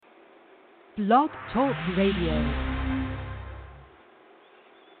Blog Talk Radio.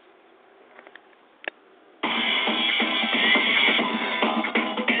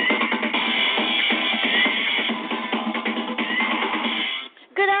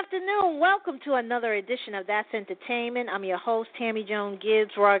 Welcome to another edition of That's Entertainment. I'm your host, Tammy Joan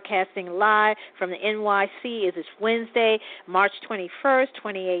Gibbs, broadcasting live from the NYC. It's Wednesday, March 21st,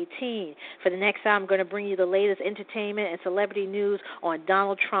 2018. For the next hour, I'm going to bring you the latest entertainment and celebrity news on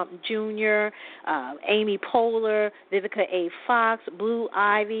Donald Trump Jr., Amy Poehler, Vivica A. Fox, Blue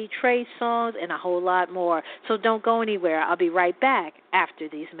Ivy, Trey Songz, and a whole lot more. So don't go anywhere. I'll be right back after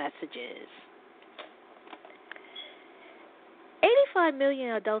these messages. 85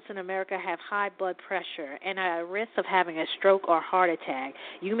 million adults in America have high blood pressure and are at risk of having a stroke or heart attack.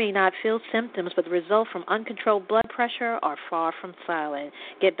 You may not feel symptoms, but the results from uncontrolled blood pressure are far from silent.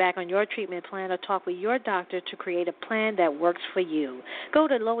 Get back on your treatment plan or talk with your doctor to create a plan that works for you. Go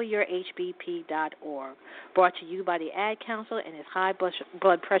to loweryourhbp.org. Brought to you by the Ad Council and its High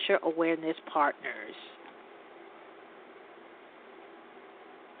Blood Pressure Awareness Partners.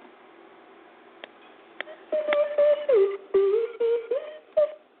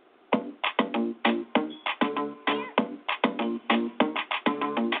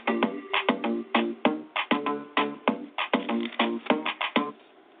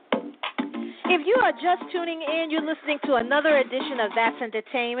 If you are just tuning in, you're listening to another edition of That's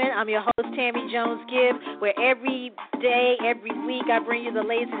Entertainment. I'm your host, Tammy Jones Gibbs, where every day, every week, I bring you the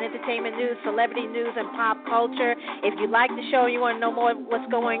latest in entertainment news, celebrity news, and pop culture. If you like the show and you want to know more what's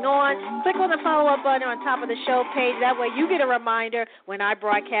going on, click on the follow-up button on top of the show page. That way you get a reminder when I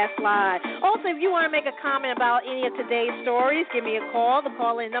broadcast live. Also, if you want to make a comment about any of today's stories, give me a call. The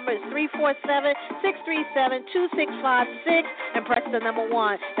call-in number is 347-637-2656 and press the number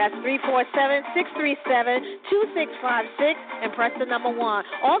 1. That's 347-637-2656 and press the number 1.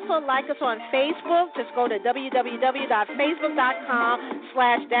 Also, like us on Facebook. Just go to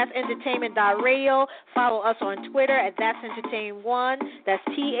www.facebook.com/that'sentertainment.radio. Follow us on Twitter at that'sentertain1. That's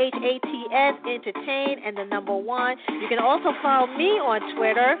THATS Entertain and the number 1. You can also follow me on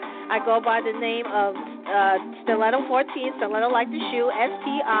Twitter. I go by the name of Stiletto14, Stiletto like the shoe,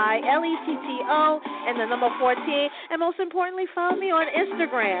 STILETTO, and the number 14. And most importantly, follow me on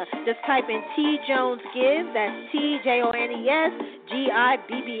Instagram. Just type in T Jones Gibbs. That's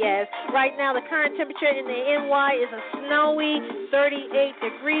TJONESGIBBS. Right now, the current temperature in the NY is a snowy 38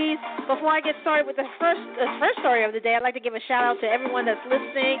 degrees. Before I get started with the first story of the day, I'd like to give a shout out to everyone that's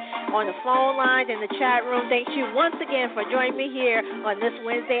listening on the phone lines and the chat room. Thank you once again for joining me here on this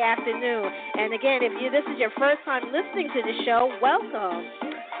Wednesday afternoon. And again, if this is your first time listening to the show, welcome.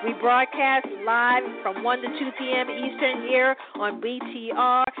 We broadcast live from 1 to 2 p.m. Eastern here on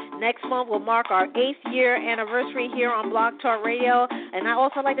BTR. Next month will mark our 8th year anniversary here on Blog Talk Radio. And I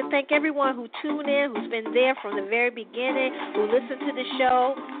also like to thank everyone who tuned in, who's been there from the very beginning, who listened to the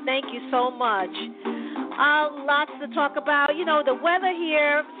show. Thank you so much. Lots to talk about. You know, the weather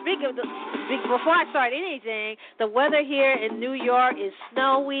here, before I start anything, the weather here in New York is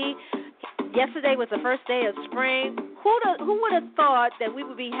snowy. Yesterday was the first day of spring. Who would have thought that we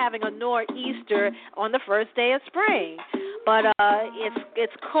would be having a nor'easter on the first day of spring? But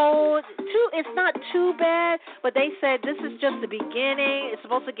it's cold. It's not too bad, but they said this is just the beginning. It's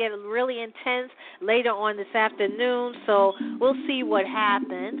supposed to get really intense later on this afternoon, so we'll see what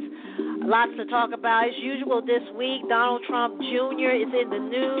happens. Lots to talk about. As usual this week, Donald Trump Jr. is in the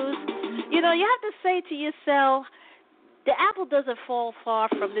news. You know, you have to say to yourself, the apple doesn't fall far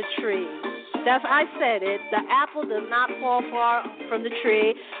from the tree. I said it. The apple does not fall far from the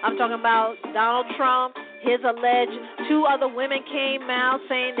tree. I'm talking about Donald Trump. His alleged 2 other women came out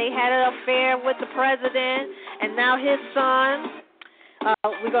saying they had an affair with the president, and now his son.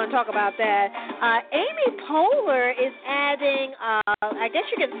 We're going to talk about that. Amy Poehler is adding, I guess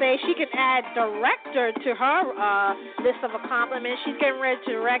you can say she can add director to her list of accomplishments. She's getting ready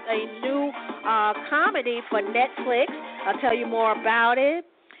to direct a new comedy for Netflix. I'll tell you more about it.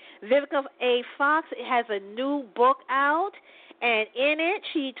 Vivica A. Fox has a new book out, and in it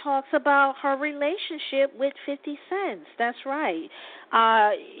she talks about her relationship with 50 Cent. That's right.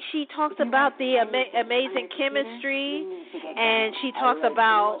 She talks about the amazing chemistry, and she talks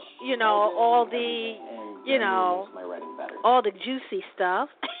about, all the juicy stuff.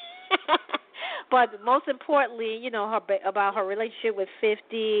 But most importantly, about her relationship with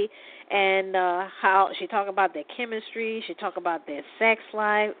 50 and how she talked about their chemistry. She talked about their sex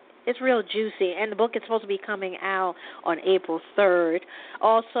life. It's real juicy, and the book is supposed to be coming out on April 3rd.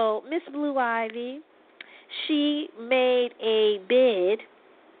 Also, Miss Blue Ivy, she made a bid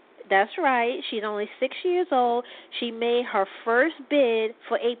That's right. She's only 6 years old. She made her first bid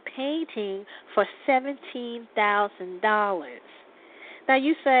for a painting for $17,000. Now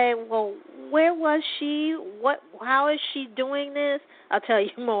you say, well, where was she? How is she doing this? I'll tell you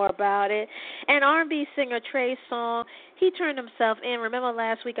more about it. And R&B singer Trey Songz, he turned himself in. Remember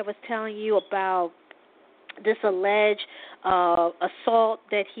last week I was telling you about this alleged assault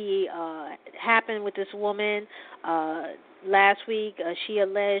that he happened with this woman last week. She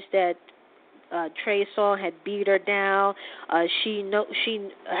alleged that Trey Songz had beat her down. She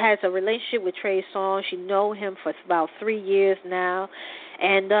has a relationship with Trey Songz. She knows him for about 3 years now.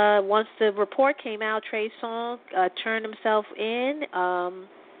 And once the report came out, Trey Songz turned himself in.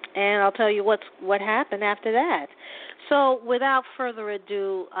 And I'll tell you what happened after that. So without further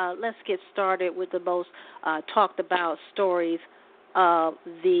ado, let's get started with the most talked about stories of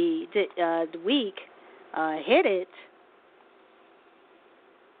the week. Hit it.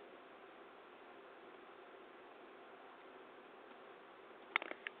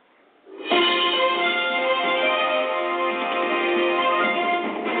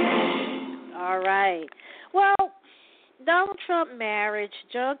 All right. Well, Donald Trump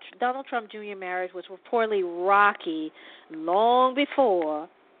Jr. marriage was reportedly rocky long before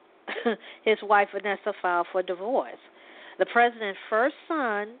his wife Vanessa filed for divorce. The president's first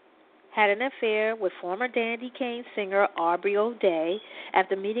son had an affair with former Dandy Kane singer Aubrey O'Day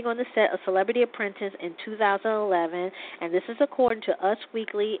after meeting on the set of Celebrity Apprentice in 2011, and this is according to Us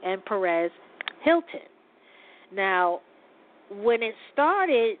Weekly and Perez Hilton. Now, when it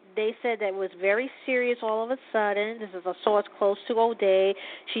started, they said that it was very serious all of a sudden. This is a source close to O'Day.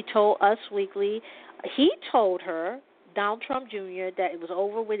 She told Us Weekly. He told her, Donald Trump Jr., that it was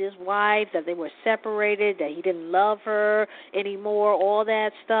over with his wife, that they were separated, that he didn't love her anymore, all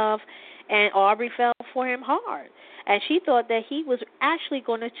that stuff. And Aubrey fell for him hard. And she thought that they were actually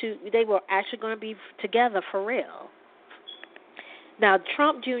going to be together for real. Now,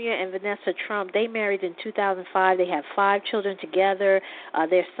 Trump Jr. and Vanessa Trump, they married in 2005. They have 5 children together.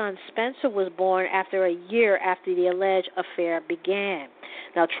 Their son Spencer was born after a year after the alleged affair began.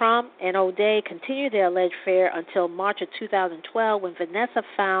 Now, Trump and O'Day continued their alleged affair until March of 2012 when Vanessa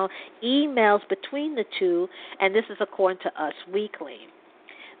found emails between the two, and this is according to Us Weekly.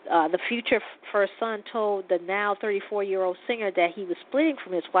 The future first son told the now 34-year-old singer that he was splitting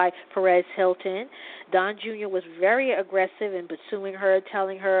from his wife, Perez Hilton. Don Jr. was very aggressive in pursuing her,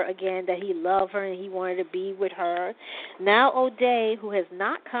 telling her again that he loved her and he wanted to be with her. Now O'Day, who has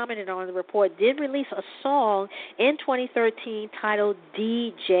not commented on the report, did release a song in 2013 titled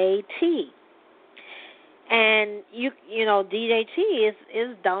DJT. And, you know, DJT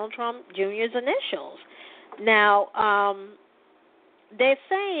is Donald Trump Jr.'s initials. Now, they're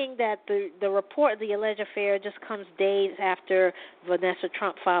saying that the report of the alleged affair just comes days after Vanessa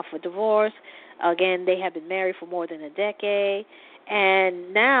Trump filed for divorce. Again, they have been married for more than a decade.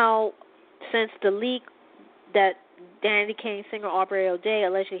 And now, since the leak that Dandy Kane singer Aubrey O'Day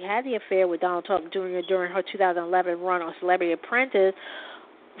allegedly had the affair with Donald Trump Jr. during her 2011 run on Celebrity Apprentice,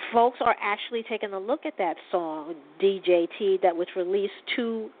 folks are actually taking a look at that song, DJT, that was released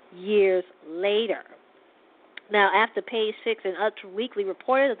 2 years later. Now, after Page Six and Us Weekly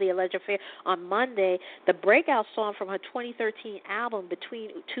reported of the alleged affair on Monday, the breakout song from her 2013 album, Between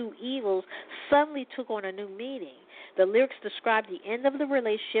Two Evils, suddenly took on a new meaning. The lyrics describe the end of the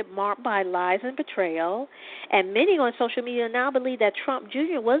relationship marked by lies and betrayal, and many on social media now believe that Trump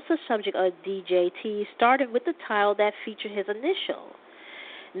Jr. was the subject of DJT, starting with the title that featured his initial.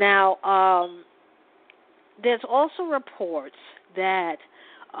 Now, there's also reports that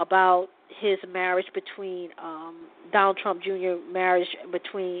about his marriage between Donald Trump Jr. marriage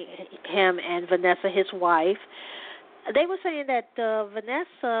between him and Vanessa, his wife. They were saying that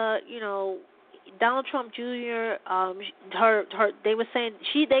Vanessa, Donald Trump Jr. They were saying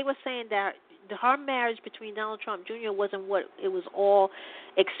that her marriage between Donald Trump Jr. wasn't what it was all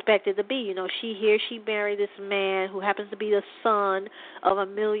expected to be. She married this man who happens to be the son of a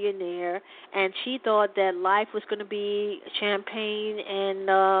millionaire, and she thought that life was going to be champagne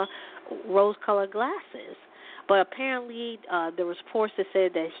and rose-colored glasses. But apparently there was reports that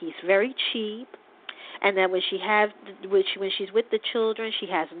said that he's very cheap, and that when she's with the children, she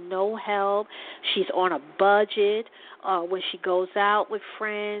has no help. She's on a budget. When she goes out with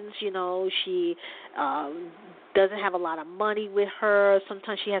friends, she doesn't have a lot of money with her.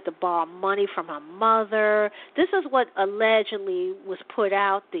 Sometimes she has to borrow money from her mother. This is what allegedly was put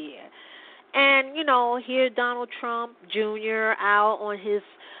out there. And, here Donald Trump Jr. out on his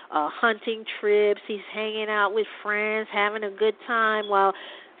hunting trips. He's hanging out with friends, having a good time, while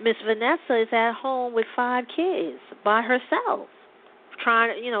Miss Vanessa is at home with 5 kids by herself,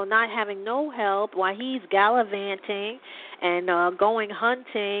 trying, not having no help while he's gallivanting and going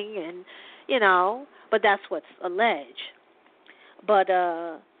hunting and, but that's what's alleged. But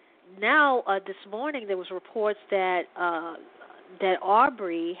now this morning there was reports that that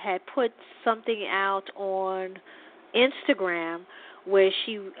Aubrey had put something out on Instagram where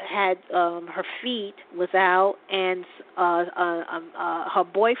she had her feet was out, and her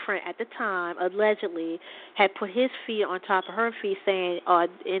boyfriend at the time allegedly had put his feet on top of her feet, saying,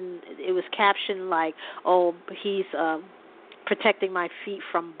 it was captioned like, "Oh, he's protecting my feet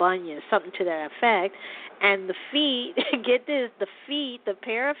from bunions," something to that effect. And the feet, get this, the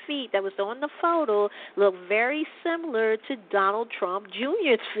pair of feet that was on the photo looked very similar to Donald Trump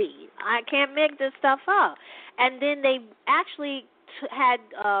Jr.'s feet. I can't make this stuff up. And then they actually had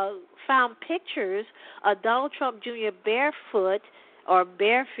found pictures of Donald Trump Jr. barefoot or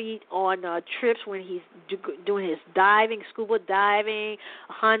bare feet on trips when he's doing his diving, scuba diving,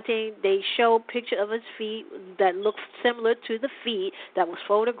 hunting. They show a picture of his feet that looks similar to the feet that was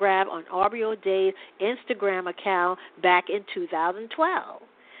photographed on Aubrey O'Day's Instagram account back in 2012.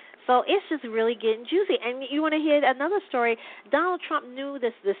 So it's just really getting juicy. And you want to hear another story? Donald Trump knew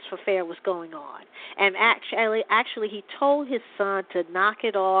this affair was going on. And actually he told his son to knock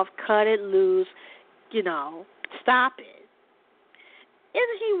it off, cut it loose, stop it.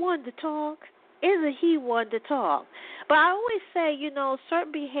 Isn't he one to talk? Isn't he one to talk? But I always say,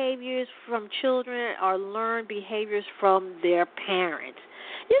 certain behaviors from children are learned behaviors from their parents.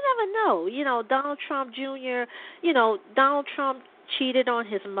 You never know. Donald Trump Jr., Donald Trump cheated on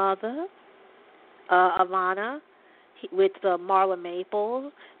his mother, Ivana, with Marla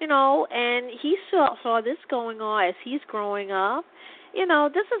Maples, and he saw this going on as he's growing up.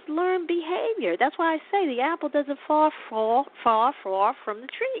 This is learned behavior. That's why I say the apple doesn't fall from the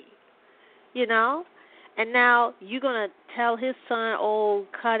tree, And now you're going to tell his son,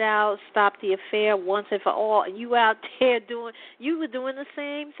 cut out, stop the affair once and for all, and you out there you were doing the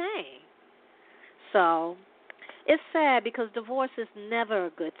same thing. So it's sad because divorce is never a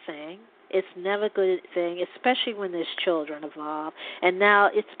good thing. It's never a good thing, especially when there's children involved. And now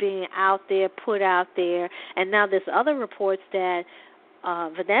it's being out there, put out there, and now there's other reports that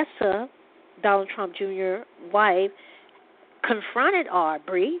Vanessa, Donald Trump Jr.'s wife, confronted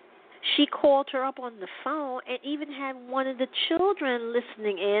Aubrey. She called her up on the phone and even had one of the children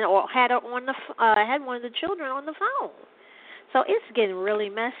listening in, or had one of the children on the phone. So it's getting really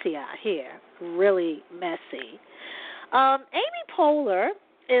messy out here, really messy. Amy Poehler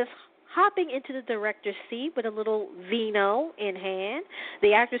is hopping into the director's seat with a little vino in hand.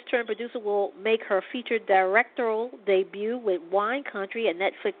 The actress-turned-producer will make her featured directorial debut with Wine Country, a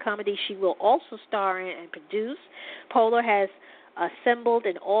Netflix comedy she will also star in and produce. Poehler has assembled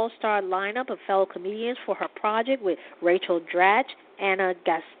an all-star lineup of fellow comedians for her project with Rachel Dratch, Anna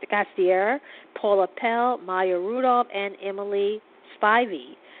Gasteyer, Paula Pell, Maya Rudolph, and Emily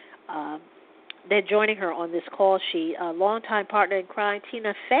Spivey. They're joining her on this call sheet. A longtime partner in crime,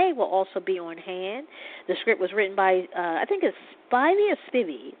 Tina Fey, will also be on hand. The script was written by, I think it's Spivey or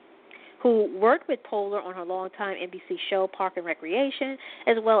Spivey, who worked with Poehler on her longtime NBC show Park and Recreation,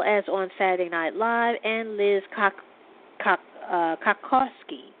 as well as on Saturday Night Live, and Liz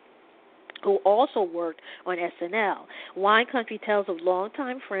Kakowski, who also worked on SNL. Wine Country tells of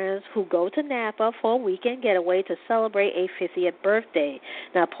longtime friends who go to Napa for a weekend getaway to celebrate a 50th birthday.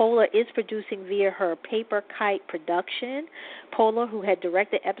 Now, Poehler is producing via her Paper Kite production. Poehler, who had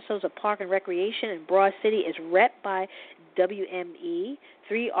directed episodes of Park and Recreation and Broad City, is repped by WME,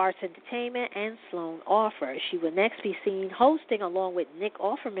 3 Arts Entertainment, and Sloan Offer. She will next be seen hosting, along with Nick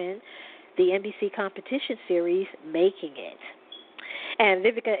Offerman, the NBC competition series Making It. And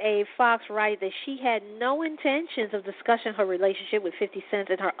Vivica A. Fox writes that she had no intentions of discussing her relationship with 50 Cent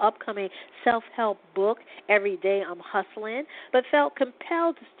in her upcoming self-help book, Every Day I'm Hustling, but felt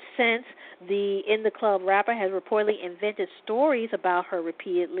compelled since the In the Club rapper has reportedly invented stories about her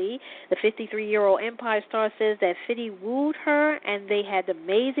repeatedly. The 53-year-old Empire star says that 50 wooed her and they had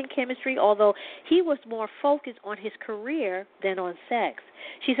amazing chemistry, although he was more focused on his career than on sex.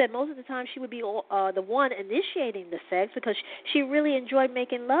 She said most of the time she would be the one initiating the sex because she really enjoyed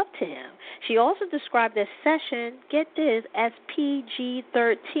making love to him. She also described their session, get this, as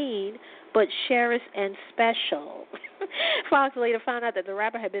PG-13, but cherished and special. Fox later found out that the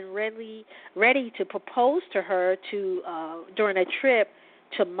rapper had been ready to propose to her during a trip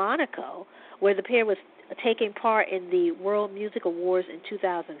to Monaco, where the pair was taking part in the World Music Awards in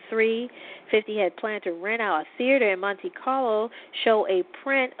 2003. 50 had planned to rent out a theater in Monte Carlo, show a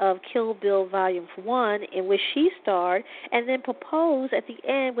print of Kill Bill Volume 1 in which she starred, and then propose at the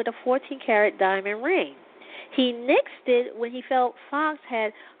end with a 14-karat diamond ring. He nixed it when he felt Fox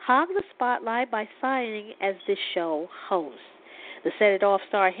had hogged the spotlight by signing as the show host. The Set It Off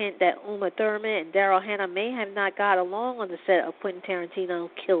star hint that Uma Thurman and Daryl Hannah may have not got along on the set of Quentin Tarantino's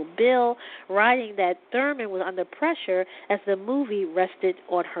Kill Bill, writing that Thurman was under pressure as the movie rested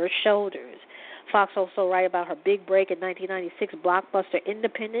on her shoulders. Fox also wrote about her big break in 1996 blockbuster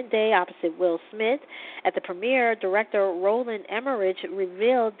Independence Day opposite Will Smith. At the premiere, director Roland Emmerich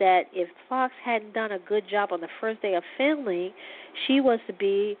revealed that if Fox hadn't done a good job on the first day of filming, she was to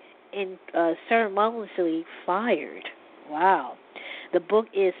be ceremoniously fired. Wow. The book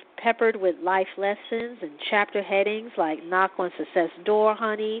is peppered with life lessons and chapter headings like Knock on Success Door,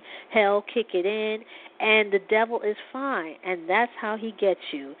 Honey, Hell, Kick It In, and The Devil is Fine, and That's How He Gets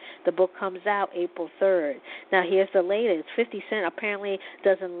You. The book comes out April 3rd. Now, here's the latest. 50 Cent apparently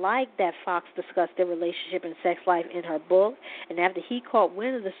doesn't like that Fox discussed their relationship and sex life in her book, and after he caught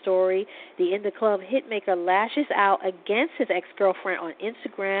wind of the story, the In the Club hitmaker lashes out against his ex-girlfriend on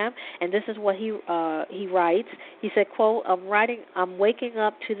Instagram, and this is what he writes. He said, quote, I'm waking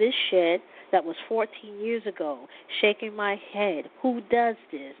up to this shit that was 14 years ago, shaking my head. Who does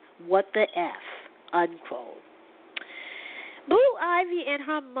this? What the F? Unquote. Blue Ivy and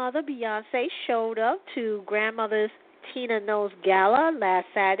her mother, Beyonce, showed up to grandmother's Tina Knowles Gala last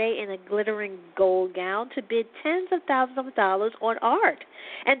Saturday in a glittering gold gown to bid tens of thousands of dollars on art.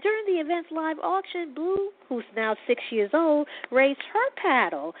 And during the event's live auction, Blue, who's now 6 years old, raised her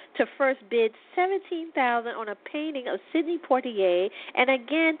paddle to first bid $17,000 on a painting of Sidney Poitier, and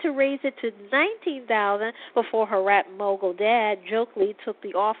again to raise it to $19,000 before her rap mogul dad jokingly took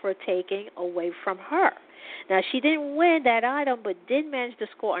the offer taking away from her. Now, she didn't win that item, but did manage to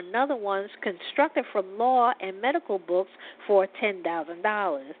score another one constructed from law and medical books for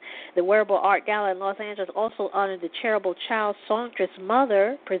 $10,000. The Wearable Art Gala in Los Angeles also honored the charitable child songstress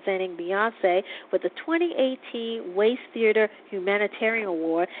mother, presenting Beyonce with the 2018 Waste Theater Humanitarian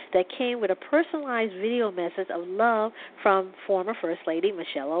Award that came with a personalized video message of love from former First Lady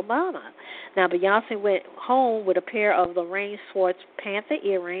Michelle Obama. Now, Beyonce went home with a pair of Lorraine Swartz Panther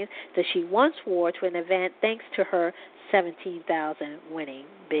earrings that she once wore to an event thanks to her $17,000 winning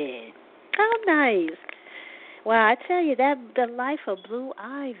bid. How nice. Wow, I tell you, that the life of Blue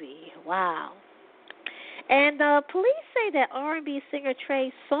Ivy. Wow. And police say that R&B singer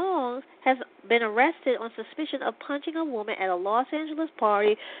Trey Songz has been arrested on suspicion of punching a woman at a Los Angeles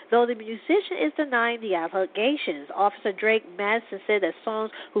party, though the musician is denying the allegations. Officer Drake Madison said that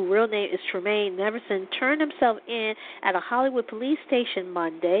Songz, whose real name is Tremaine Neverson, turned himself in at a Hollywood police station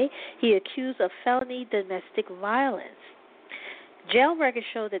Monday. He accused of felony domestic violence. Jail records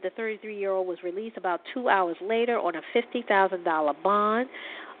show that the 33-year-old was released about 2 hours later on a $50,000 bond.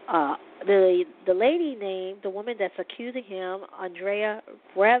 The lady named, the woman that's accusing him, Andrea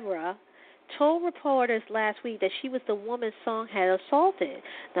Guevara, told reporters last week that she was the woman Song had assaulted.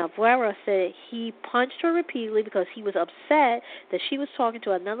 Now, Guevara said he punched her repeatedly because he was upset that she was talking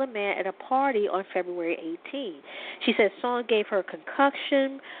to another man at a party on February 18. She said Song gave her a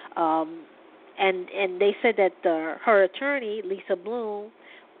concussion, and they said that her attorney, Lisa Bloom,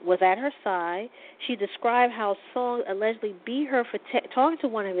 was at her side. She described how Song allegedly beat her for talking to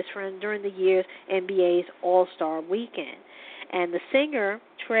one of his friends during the year's NBA's All-Star Weekend. And the singer,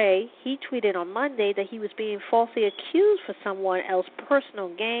 Trey, he tweeted on Monday that he was being falsely accused for someone else's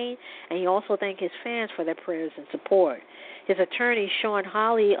personal gain, and he also thanked his fans for their prayers and support. His attorney, Sean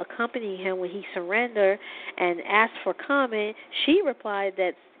Hawley, accompanied him when he surrendered and asked for comment. She replied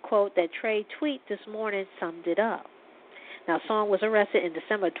that, quote, that Trey tweet this morning summed it up. Now, Song was arrested in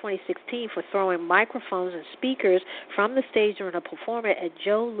December 2016 for throwing microphones and speakers from the stage during a performance at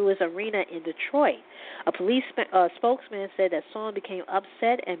Joe Louis Arena in Detroit. A police spokesman said that Song became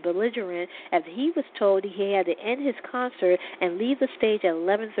upset and belligerent after he was told he had to end his concert and leave the stage at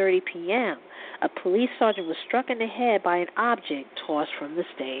 11:30 p.m. A police sergeant was struck in the head by an object tossed from the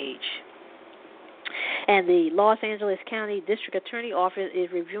stage. And the Los Angeles County District Attorney Office is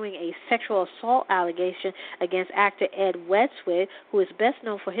reviewing a sexual assault allegation against actor Ed Westwick, who is best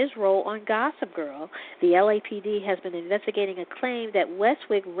known for his role on Gossip Girl. The LAPD has been investigating a claim that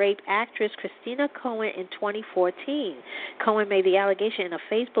Westwick raped actress Christina Cohen in 2014. Cohen made the allegation in a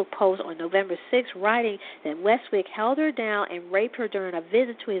Facebook post on November 6, writing that Westwick held her down and raped her during a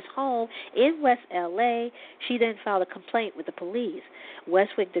visit to his home in West LA. She then filed a complaint with the police.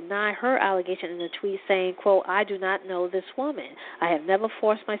 Westwick denied her allegation in a tweet saying, quote, I do not know this woman. I have never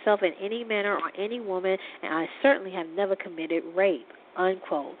forced myself in any manner on any woman, and I certainly have never committed rape,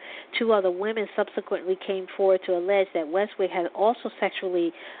 unquote. Two other women subsequently came forward to allege that Westwick had also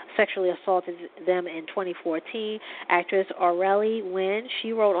sexually assaulted them in 2014. Actress Aurelie Wynn,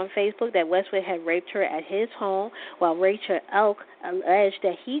 she wrote on Facebook that Westwick had raped her at his home, while Rachel Elk alleged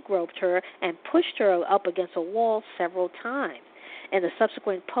that he groped her and pushed her up against a wall several times. In the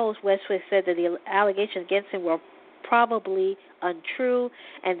subsequent post, Westwick said that the allegations against him were probably untrue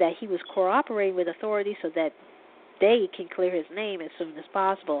and that he was cooperating with authorities so that they can clear his name as soon as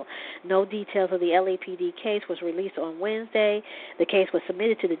possible. No details of the LAPD case was released on Wednesday. The case was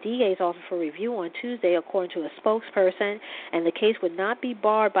submitted to the DA's office for review on Tuesday, according to a spokesperson, and the case would not be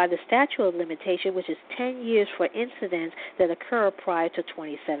barred by the statute of limitation, which is 10 years for incidents that occur prior to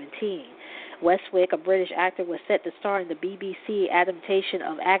 2017. Westwick, a British actor, was set to star in the BBC adaptation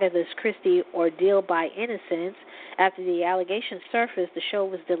of Agatha Christie's Ordeal by Innocence. After the allegations surfaced, the show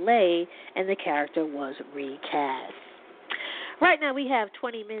was delayed and the character was recast. Right now we have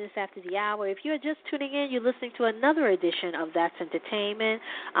 20 minutes after the hour. If you're just tuning in, you're listening to another edition of That's Entertainment.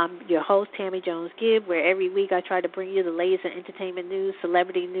 I'm your host, Tammy Jones-Gibb, where every week I try to bring you the latest in entertainment news,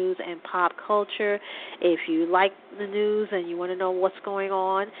 celebrity news, and pop culture. If you like the news and you want to know what's going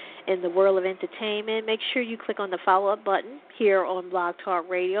on in the world of entertainment, make sure you click on the follow-up button here on Blog Talk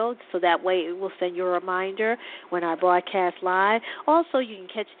Radio, so that way it will send you a reminder when I broadcast live. Also, you can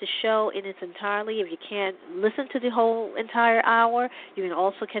catch the show in its entirety. If you can't listen to the whole entire hour, you can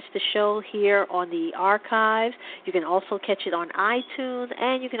also catch the show here on the archives. You can also catch it on iTunes,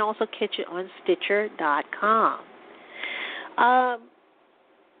 and you can also catch it on Stitcher.com.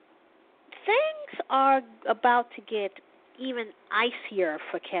 Things are about to get even icier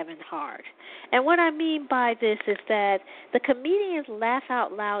for Kevin Hart. And what I mean by this is that the Comedians Laugh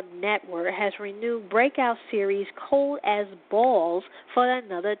Out Loud Network has renewed breakout series Cold as Balls for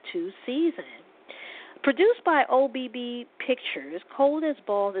another 2 seasons. Produced by OBB Pictures, Cold as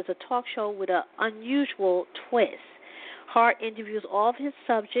Balls is a talk show with an unusual twist. Hart interviews all of his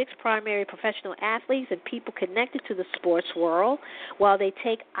subjects, primary professional athletes, and people connected to the sports world, while they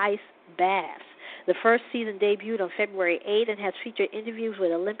take ice baths. The first season debuted on February 8th and has featured interviews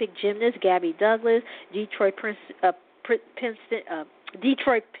with Olympic gymnast Gabby Douglas, Detroit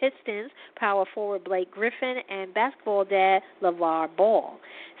Pistons power forward Blake Griffin, and basketball dad LeVar Ball.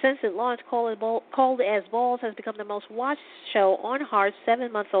 Since it launched, Cold as Balls has become the most watched show on Hart's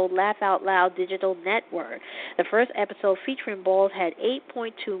 7-month-old Laugh Out Loud digital network. The first episode featuring Balls had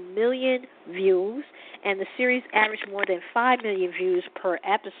 8.2 million views, and the series averaged more than 5 million views per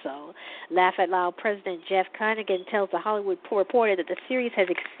episode. Laugh Out Loud President Jeff Cunningham tells The Hollywood Reporter that the series has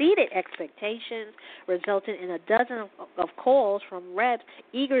exceeded expectations, resulting in a dozen of calls from reps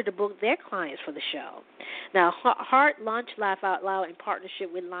eager to book their clients for the show. Now, Hart launched Laugh Out Loud in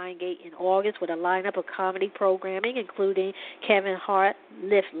partnership with Lionsgate in August with a lineup of comedy programming, including Kevin Hart,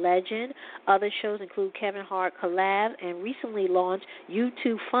 Lift Legend. Other shows include Kevin Hart Collab and recently launched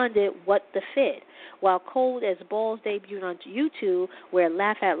YouTube-funded What the Fit. While Cold as Balls debuted on YouTube, where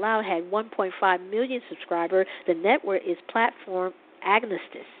Laugh Out Loud had 1.5 million subscribers, the network is platform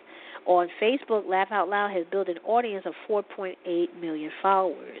agnostic. On Facebook, Laugh Out Loud has built an audience of 4.8 million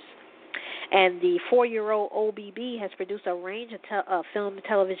followers. And the 4-year-old OBB has produced a range of film,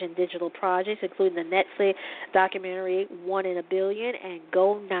 television, digital projects, including the Netflix documentary 1 in a Billion and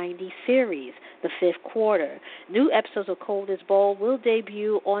Go 90 series, the 5th quarter. New episodes of Cold as Balls will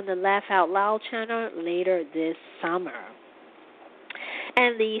debut on the Laugh Out Loud channel later this summer.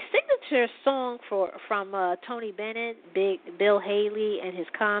 And the signature song from Tony Bennett, Bill Haley and his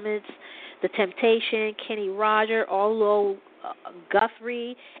Comets, The Temptation, Kenny Rogers, Arlo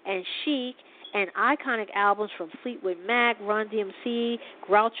Guthrie, and Chic, and iconic albums from Fleetwood Mac, Run DMC,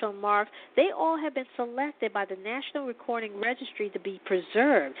 Groucho Marx, they all have been selected by the National Recording Registry to be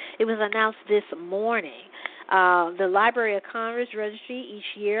preserved. It was announced this morning. The Library of Congress Registry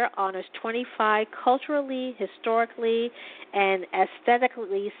each year honors 25 culturally, historically, and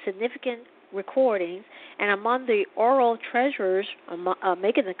aesthetically significant recordings, and among the oral treasures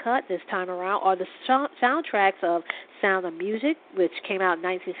making the cut this time around are the soundtracks of Sound of Music, which came out in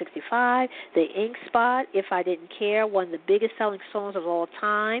 1965, The Ink Spot, If I Didn't Care, one of the biggest selling songs of all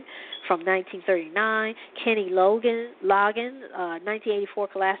time, from 1939, Kenny Loggins' 1984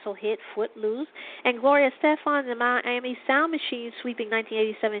 colossal hit, Footloose, and Gloria Estefan and the Miami Sound Machine sweeping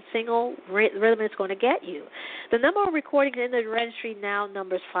 1987 single, Rhythm Is Gonna Get You. The number of recordings in the registry now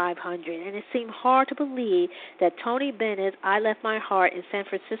numbers 500, and it seemed hard to believe that Tony Bennett's I Left My Heart in San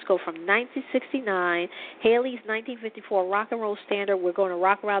Francisco from 1969, Haley's 1959 1954 rock and roll standard, We're Going to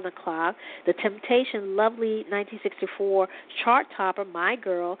Rock Around the Clock, The Temptation, Lovely 1964 chart topper, My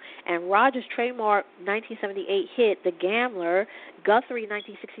Girl, and Rogers' trademark 1978 hit, The Gambler, Guthrie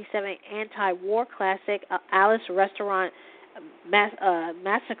 1967 anti-war classic, Alice Restaurant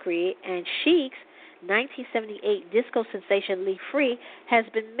Massacre, and Chic's 1978 disco sensation, Lee Free, has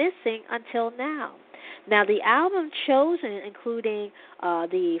been missing until now. Now, the album chosen, including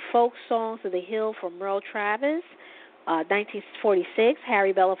the folk songs of the Hill from Merle Travis, 1946,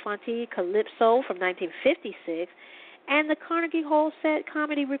 Harry Belafonte, Calypso from 1956, and the Carnegie Hall set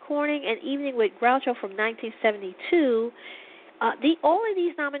comedy recording, An Evening with Groucho from 1972. All of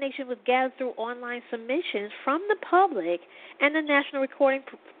these nominations was gathered through online submissions from the public and the National Recording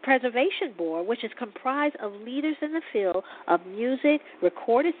Preservation Board, which is comprised of leaders in the field of music,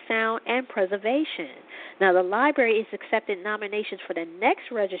 recorded sound, and preservation. Now, the library is accepting nominations for the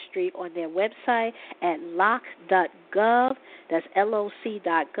next registry on their website at loc.gov, that's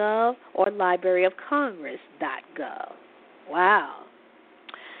loc.gov, or libraryofcongress.gov. Wow.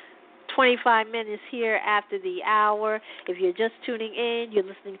 25 minutes here after the hour. If you're just tuning in, you're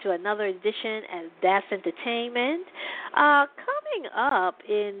listening to another edition of Das Entertainment. Coming up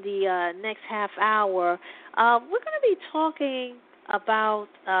in the next half hour, we're going to be talking about,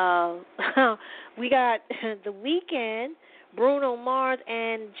 we got The Weeknd, Bruno Mars,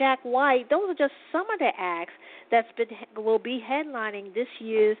 and Jack White. Those are just some of the acts will be headlining this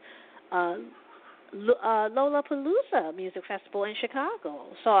year's Lollapalooza Music Festival in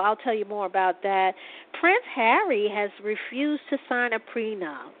Chicago. So I'll tell you more about that. Prince Harry has refused to sign a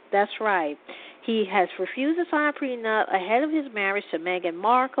prenup. That's right. He has refused to sign a prenup ahead of his marriage to Meghan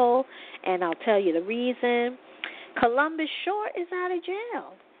Markle, and I'll tell you the reason. Columbus Short is out of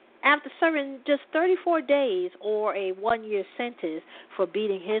jail after serving just 34 days or a one-year sentence for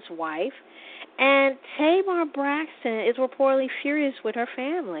beating his wife. And Tamar Braxton is reportedly furious with her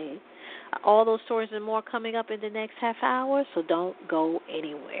family. All those stories and more coming up in the next half hour, so don't go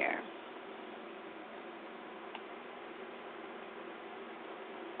anywhere.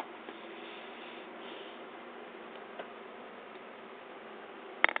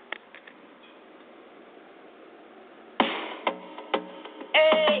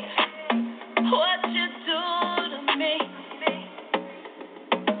 Hey, what you do to me?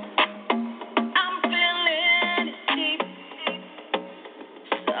 I'm feeling it deep.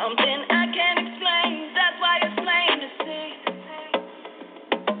 Something I can't explain. That's why it's plain to see.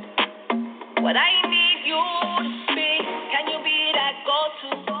 What I need you to speak. Can you be that go-to?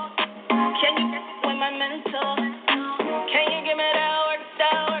 Can you with my mental? Can you give me that work,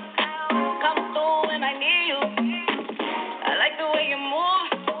 that work? Come through when I need you. I like the way you move.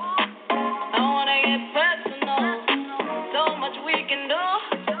 I wanna get personal. So much we can do.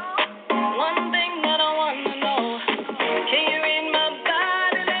 One thing that I wanna know. Can you read my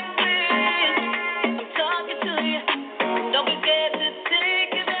body language? I'm talking to you. Don't be scared to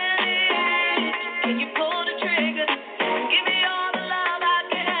take advantage. Can you pull the trigger?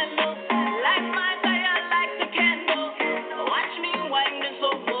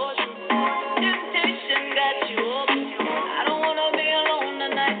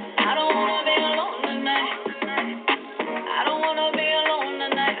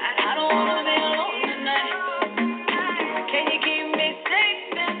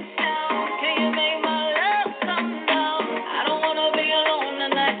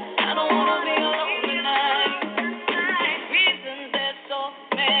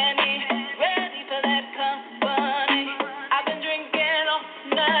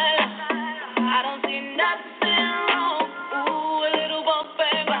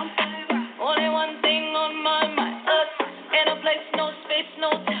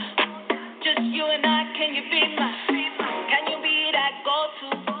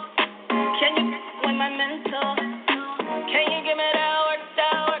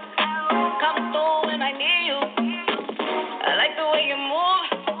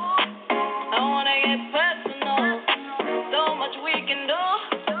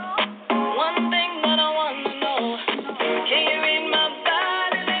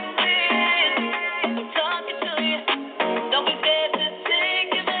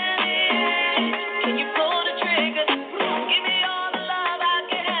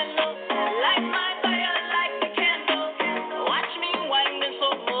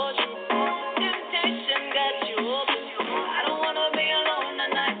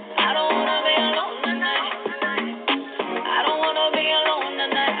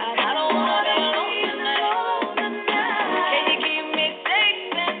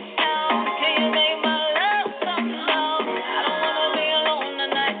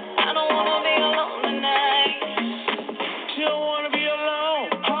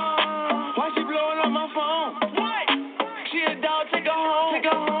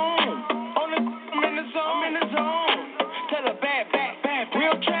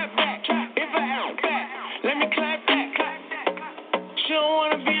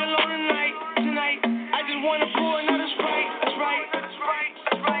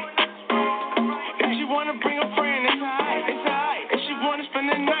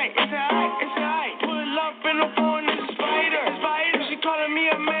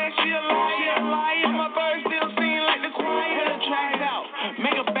 saying she a liar. My bird still sing like the choir. Put the track out,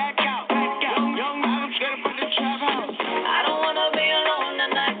 make her back out. Young man, I'm scared about the trap house. I don't wanna be alone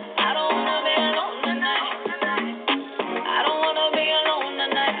tonight. I don't wanna be alone tonight. I don't wanna be alone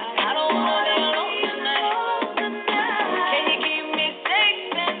tonight. I don't wanna be alone tonight. Can you keep me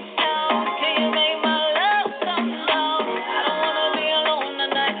safe and sound? Can you make my love come down? I don't wanna be alone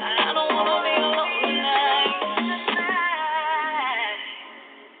tonight. I don't wanna be alone tonight.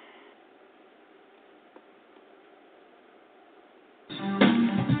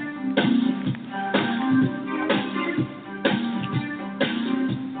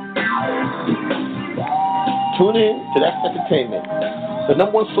 Tune in to That's Entertainment, the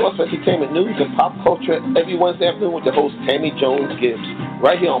number one source for entertainment news and pop culture every Wednesday afternoon with your host Tammy Jones Gibbs,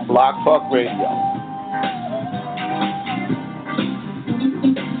 right here on Blog Talk Radio.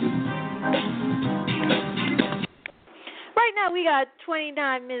 Right now, we got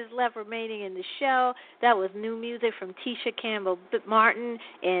 29 minutes left remaining in the show. That was new music from Tisha Campbell Martin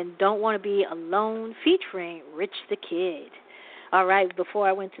and Don't Want to Be Alone featuring Rich the Kid. All right, before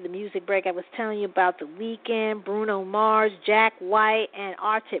I went to the music break, I was telling you about The Weeknd, Bruno Mars, Jack White, and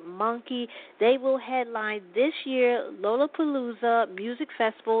Arctic Monkey. They will headline this year Lollapalooza Music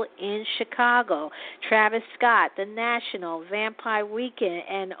Festival in Chicago. Travis Scott, The National, Vampire Weekend,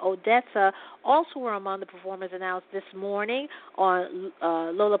 and Odessa also were among the performers announced this morning on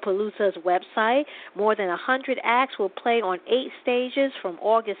Lollapalooza's website. More than 100 acts will play on 8 stages from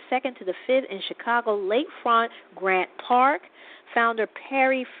August 2nd to the 5th in Chicago Lakefront Grant Park. Founder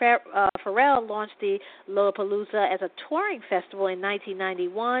Perry Farrell launched the Lollapalooza as a touring festival in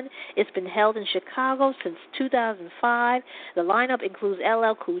 1991. It's been held in Chicago since 2005. The lineup includes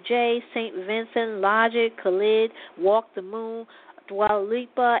LL Cool J, St. Vincent, Logic, Khalid, Walk the Moon, Dua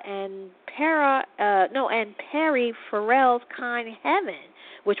Lipa, and Perry Farrell's Kind Heaven,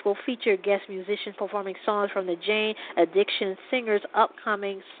 which will feature guest musicians performing songs from the Jane Addiction Singer's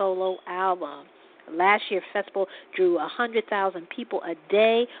upcoming solo album. Last year's festival drew 100,000 people a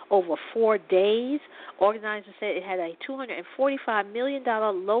day over 4 days. Organizers said it had a $245 million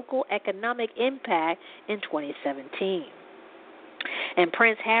local economic impact in 2017. And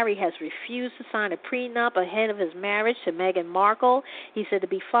Prince Harry has refused to sign a prenup ahead of his marriage to Meghan Markle. He said to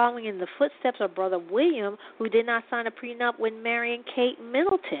be following in the footsteps of brother William, who did not sign a prenup when marrying Kate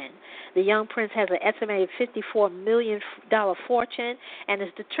Middleton. The young prince has an estimated $54 million fortune and is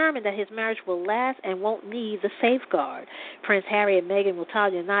determined that his marriage will last and won't need the safeguard. Prince Harry and Meghan will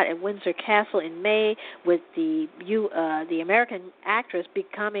tie the knot at Windsor Castle in May, with the American actress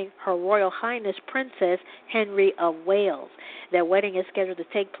becoming Her Royal Highness Princess Henry of Wales. Their wedding is scheduled to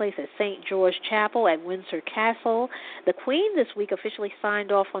take place at St. George Chapel at Windsor Castle. The Queen this week officially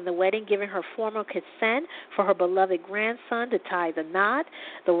signed off on the wedding, giving her formal consent for her beloved grandson to tie the knot.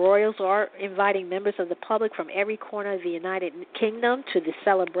 The royals are inviting members of the public from every corner of the United Kingdom to the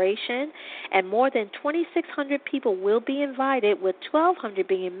celebration, and more than 2,600 people will be invited, with 1,200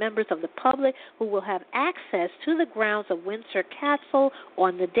 being members of the public who will have access to the grounds of Windsor Castle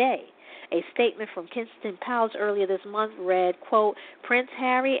on the day. A statement from Kensington Palace earlier this month read, quote, Prince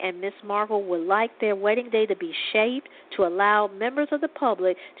Harry and Miss Markle would like their wedding day to be shaped to allow members of the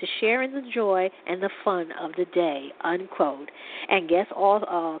public to share in the joy and the fun of the day, unquote. And guests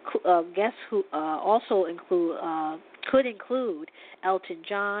who also could include Elton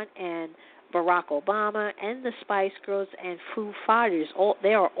John and Barack Obama and the Spice Girls and Foo Fighters.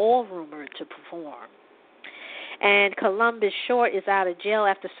 They are all rumored to perform. And Columbus Short is out of jail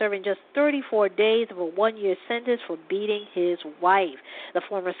after serving just 34 days of a one-year sentence for beating his wife. The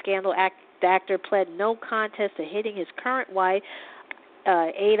former Scandal actor pled no contest to hitting his current wife,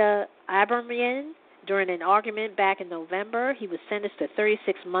 Ada Abramian, during an argument back in November. He was sentenced to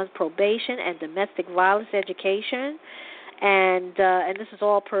 36-month probation and domestic violence education. And this is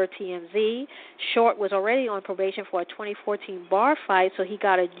all per TMZ. Short was already on probation for a 2014 bar fight, so he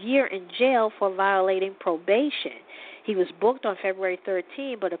got a year in jail for violating probation. He was booked on February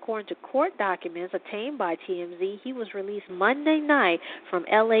 13, but according to court documents obtained by TMZ, he was released Monday night from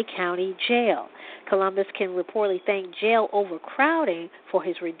L.A. County Jail. Columbus can reportedly thank jail overcrowding for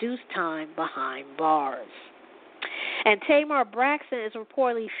his reduced time behind bars. And Tamar Braxton is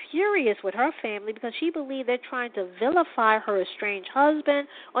reportedly furious with her family because she believes they're trying to vilify her estranged husband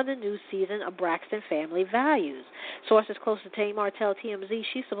on the new season of Braxton Family Values. Sources close to Tamar tell TMZ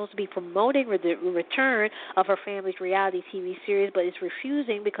she's supposed to be promoting the return of her family's reality TV series, but is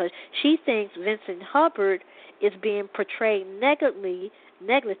refusing because she thinks Vincent Hubbard is being portrayed negatively in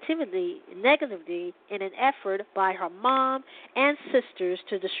an effort by her mom and sisters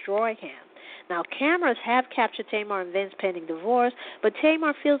to destroy him. Now, cameras have captured Tamar and Vince pending divorce, but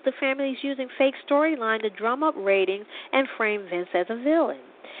Tamar feels the family is using fake storyline to drum up ratings and frame Vince as a villain.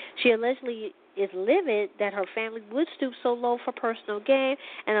 She allegedly is livid that her family would stoop so low for personal gain,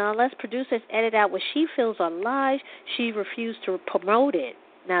 and unless producers edit out what she feels are lies, she refused to promote it.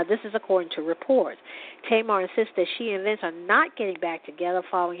 Now, this is according to reports. Tamar insists that she and Vince are not getting back together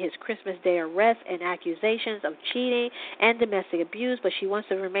following his Christmas Day arrest and accusations of cheating and domestic abuse, but she wants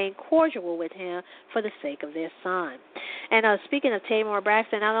to remain cordial with him for the sake of their son. And speaking of Tamar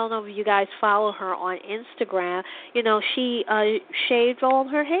Braxton, I don't know if you guys follow her on Instagram. You know, she shaved all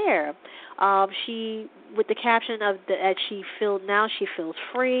her hair. She, with the caption of that she feels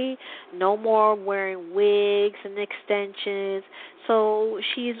free, no more wearing wigs and extensions. So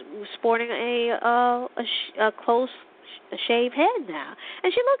she's sporting a close shaved head now,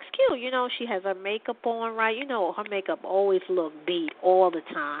 and she looks cute. You know, she has her makeup on right. You know, her makeup always look beat all the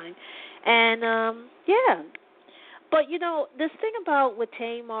time, and yeah. But you know, this thing about with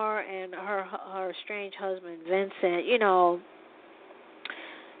Tamar and her estranged husband Vincent, you know,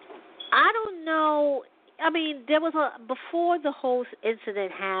 I don't know. I mean, there was before the whole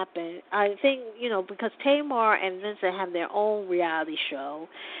incident happened, I think, you know, because Tamar and Vincent have their own reality show,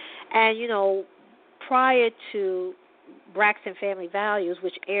 and, you know, prior to Braxton Family Values,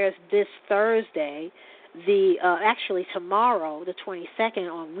 which airs this Thursday, actually tomorrow, the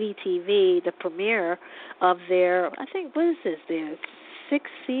 22nd on WeTV, the premiere of their, I think, what is this, their 6th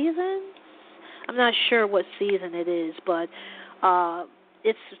season? I'm not sure what season it is, but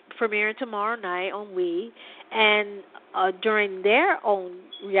it's premiering tomorrow night on We, and during their own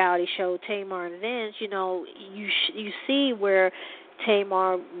reality show, Tamar and Vince, you know, you see where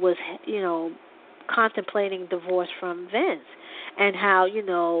Tamar was, you know, contemplating divorce from Vince, and how, you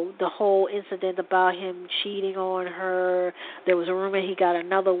know, the whole incident about him cheating on her. There was a rumor he got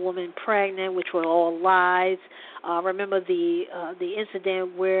another woman pregnant, which were all lies. Remember the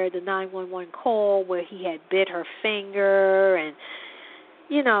incident where the 911 call where he had bit her finger, and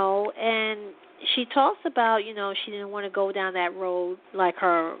you know, and she talks about, you know, she didn't want to go down that road like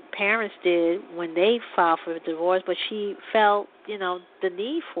her parents did when they filed for divorce, but she felt, you know, the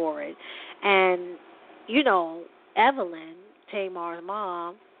need for it. And, you know, Evelyn, Tamar's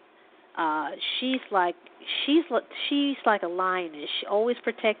mom, she's like a lioness. She's always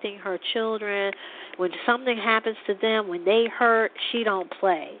protecting her children. When something happens to them, when they hurt, she don't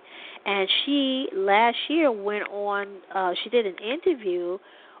play. And she last year went on. She did an interview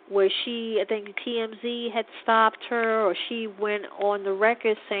where I think TMZ had stopped her, or she went on the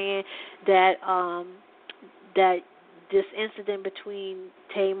record saying that that this incident between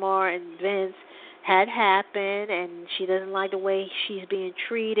Tamar and Vince had happened, and she doesn't like the way she's being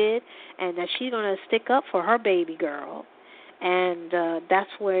treated, and that she's going to stick up for her baby girl. And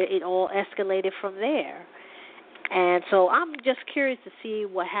that's where it all escalated from there. And so I'm just curious to see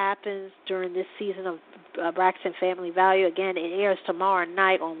what happens during this season of Braxton Family Value. Again, it airs tomorrow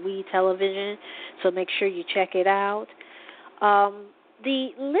night on We Television, so make sure you check it out. The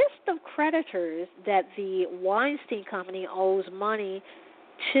list of creditors that the Weinstein Company owes money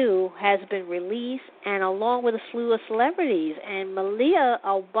to has been released, and along with a slew of celebrities. And Malia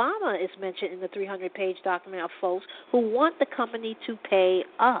Obama is mentioned in the 300-page document of folks who want the company to pay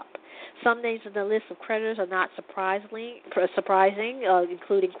up. Some names in the list of creditors are not surprising,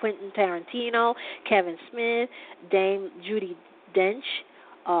 including Quentin Tarantino, Kevin Smith, Dame Judi Dench,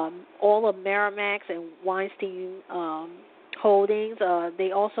 all of Miramax and Weinstein Holdings.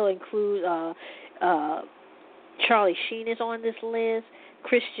 They also include Charlie Sheen is on this list.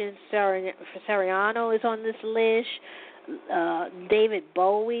 Christian Siriano is on this list. David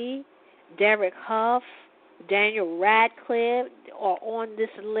Bowie, Derek Hough, Daniel Radcliffe are on this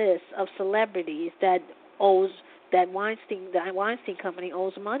list of celebrities that the Weinstein Company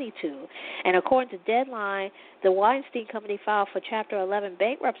owes money to. And according to Deadline, the Weinstein Company filed for Chapter 11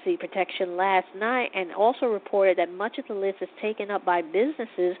 bankruptcy protection last night, and also reported that much of the list is taken up by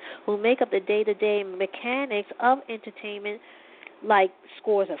businesses who make up the day-to-day mechanics of entertainment, like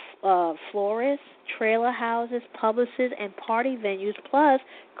scores of florists, trailer houses, publicists, and party venues, plus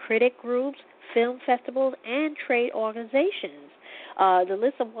critic groups, film festivals, and trade organizations. The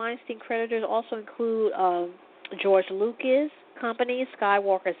list of Weinstein creditors also include George Lucas Company,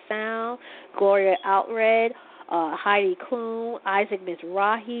 Skywalker Sound, Gloria Allred, Heidi Klum, Isaac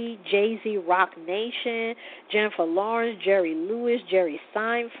Mizrahi, Jay-Z Rock Nation, Jennifer Lawrence, Jerry Lewis, Jerry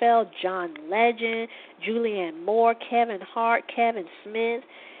Seinfeld, John Legend, Julianne Moore, Kevin Hart, Kevin Smith,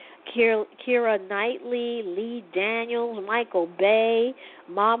 Keira Knightley, Lee Daniels, Michael Bay,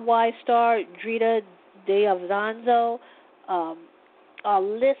 Mob Wife star Drita D'Avanzo, a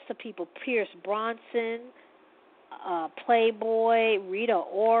list of people: Pierce Bronson, Playboy, Rita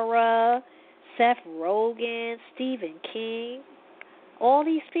Ora, Seth Rogen, Stephen King. All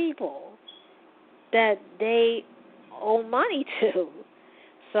these people that they owe money to.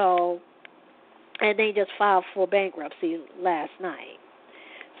 So, and they just filed for bankruptcy last night.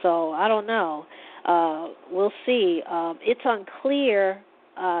 So I don't know. We'll see. It's unclear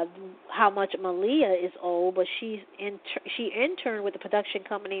how much Malia is owed, but she interned with the production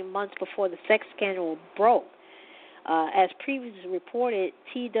company months before the sex scandal broke. As previously reported,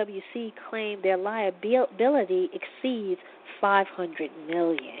 TWC claimed their liability exceeds $500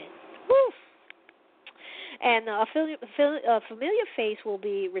 million. Woof. And a familiar face will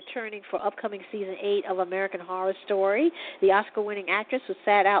be returning for upcoming Season 8 of American Horror Story. The Oscar-winning actress who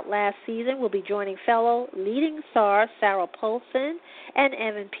sat out last season will be joining fellow leading stars Sarah Paulson and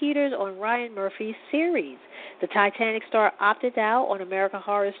Evan Peters on Ryan Murphy's series. The Titanic star opted out on American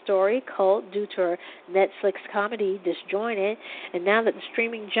Horror Story Cult due to her Netflix comedy Disjointed, and now that the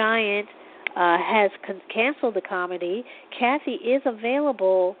streaming giant has canceled the comedy, Kathy is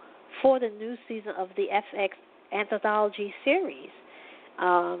available for the new season of the FX anthology series.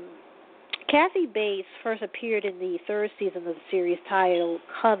 Kathy Bates first appeared in the third season of the series titled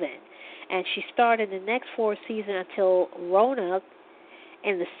Coven, and she starred in the next 4 seasons until Roanoke.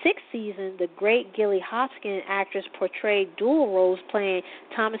 In the 6th season, the great Gilly Hopkins actress portrayed dual roles playing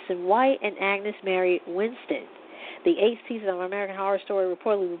Thomasin White and Agnes Mary Winston. The 8th season of American Horror Story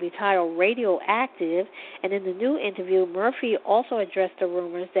reportedly will be titled Radioactive, and in the new interview, Murphy also addressed the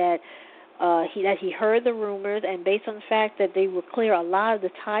rumors that he heard the rumors, and based on the fact that they would clear a lot of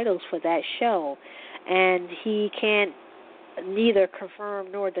the titles for that show, and he can't neither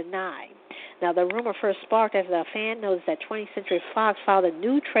confirm nor deny. Now, the rumor first sparked after a fan noticed that 20th Century Fox filed a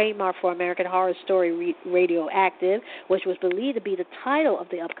new trademark for American Horror Story Radioactive, which was believed to be the title of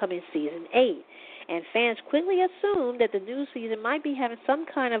the upcoming Season 8. And fans quickly assumed that the new season might be having some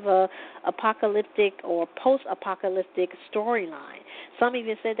kind of a apocalyptic or post-apocalyptic storyline. Some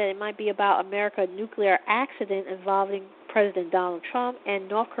even said that it might be about America's nuclear accident involving President Donald Trump and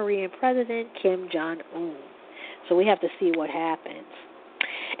North Korean President Kim Jong-un. So we have to see what happens.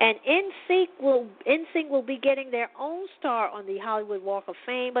 And NSYNC will be getting their own star on the Hollywood Walk of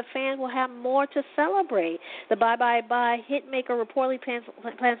Fame, but fans will have more to celebrate. The Bye Bye Bye hitmaker reportedly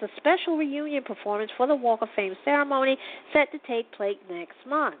plans a special reunion performance for the Walk of Fame ceremony set to take place next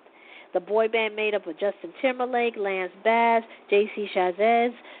month. The boy band made up of Justin Timberlake, Lance Bass, J.C.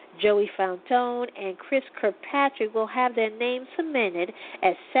 Chazez, Joey Fantone, and Chris Kirkpatrick will have their names cemented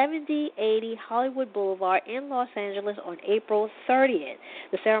at 7080 Hollywood Boulevard in Los Angeles on April 30th.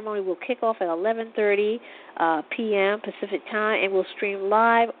 The ceremony will kick off at 11:30 p.m. Pacific Time and will stream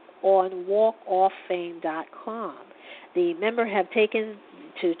live on walkoffame.com. The members have taken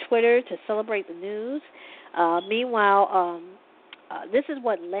to Twitter to celebrate the news. Meanwhile, this is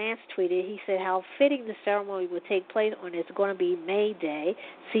what Lance tweeted. He said how fitting the ceremony will take place on it's going to be May Day.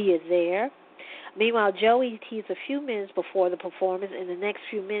 See you there. Meanwhile, Joey teased a few minutes before the performance. In the next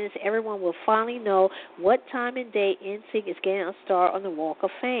few minutes, everyone will finally know what time and day NSYNC is getting a star on the Walk of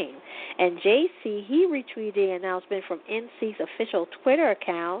Fame. And JC, he retweeted the announcement from NSYNC's official Twitter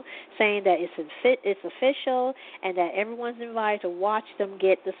account saying that it's official and that everyone's invited to watch them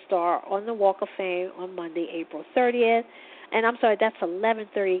get the star on the Walk of Fame on Monday, April 30th. And I'm sorry, that's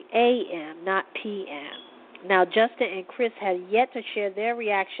 11:30 a.m., not p.m. Now, Justin and Chris have yet to share their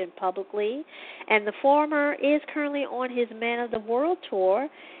reaction publicly, and the former is currently on his Man of the World tour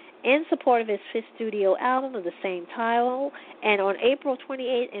in support of his 5th studio album of the same title. And on April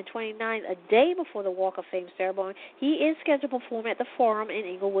 28th and 29th, a day before the Walk of Fame ceremony, he is scheduled to perform at the Forum in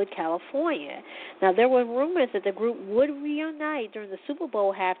Inglewood, California. Now, there were rumors that the group would reunite during the Super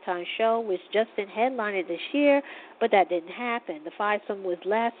Bowl halftime show, which Justin headlined this year, but that didn't happen. The fivesome was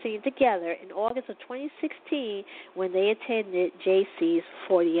last seen together in August of 2016 when they attended JC's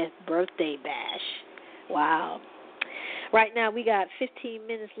 40th birthday bash. Wow. Right now, we got 15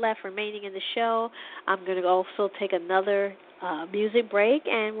 minutes left remaining in the show. I'm going to also take another music break,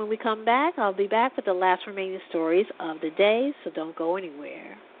 and when we come back, I'll be back with the last remaining stories of the day, so don't go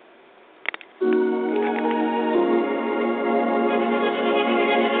anywhere.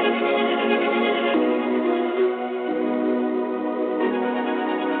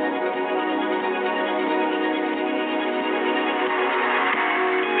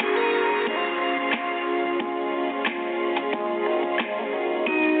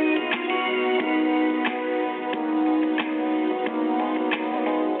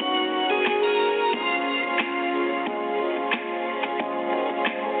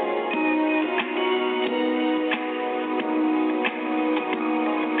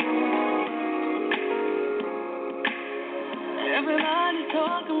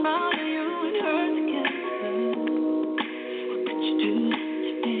 about you and her together. What could you do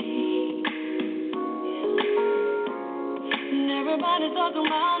to me? And everybody's talking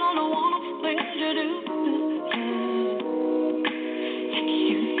about all the wonderful things you do. Like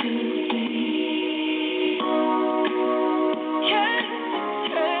you do to me. Can't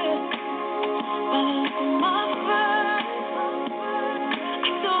tell by the look on my face.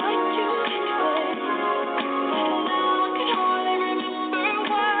 I saw like you anyway. And now I can hardly remember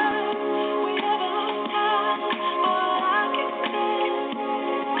why we never lost time. All I can say is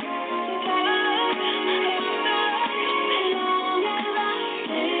never let me as long as I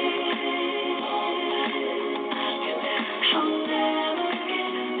live. I'll never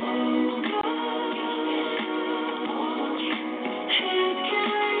get over you. It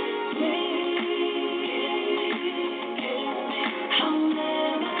kills me. I'll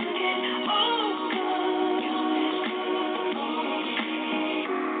never get over you.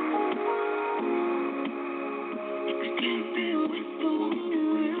 If you can't be with the one you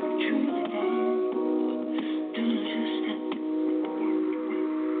really truly love, don't you stop.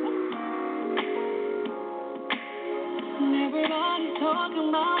 And everybody's talking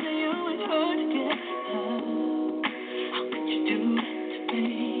about you and her together. How could you do that to me?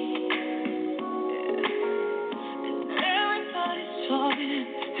 Everybody's talking,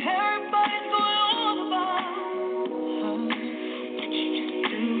 everybody's going on about her. What you just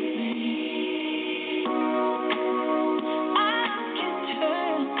do to me? I can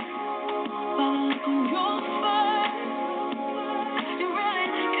tell by the look on your face. You really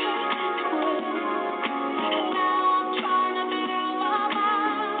couldn't dwell. And now I'm trying to get out my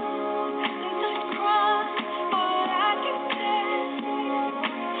mind and just cry. But I can tell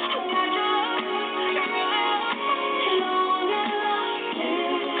I'm not your love, you really are. As long as I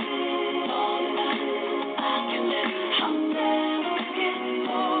live, I'll never get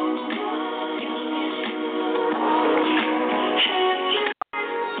over you.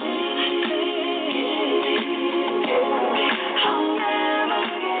 I'll never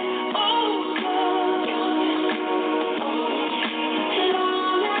get over you. As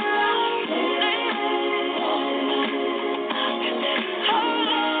long as I live, I'll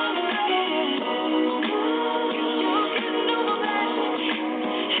never get over you. You can do the best.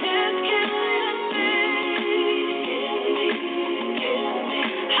 It's killing me.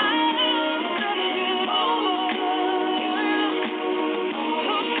 I'll never get over you.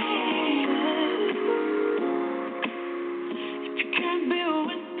 If you can't be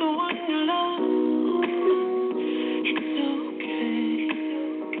with the one you love, it's okay.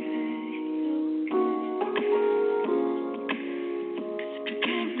 If you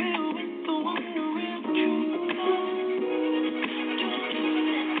can't be with the one you really truly love, just do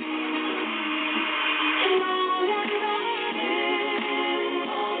it. As long as I live,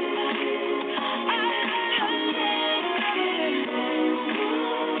 I'll never get over you.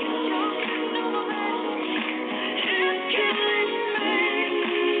 You can do the best. It's killing me.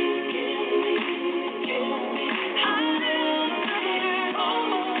 I'll never get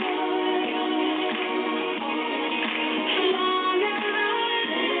over you. As long as I live, I'll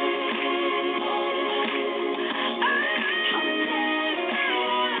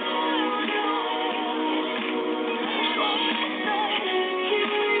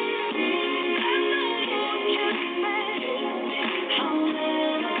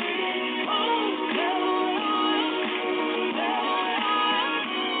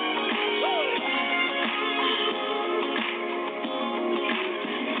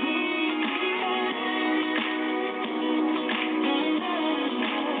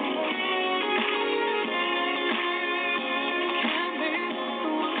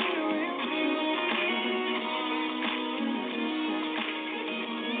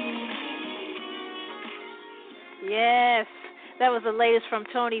Yes, that was the latest from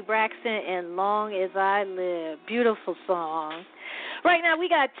Toni Braxton and Long As I Live. Beautiful song. Right now we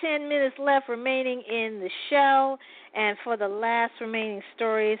got 10 minutes left remaining in the show, and for the last remaining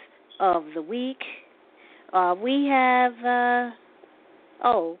stories of the week, we have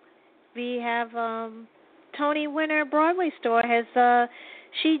Tony Winner Broadway star has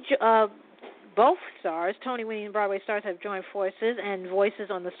both stars, Tony-winning Broadway stars, have joined forces and voices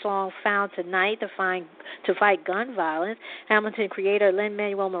on the song Found Tonight to fight gun violence. Hamilton creator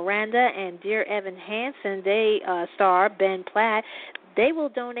Lin-Manuel Miranda and Dear Evan Hansen, they star Ben Platt. They will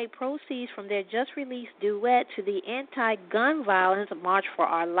donate proceeds from their just-released duet to the anti-gun violence March for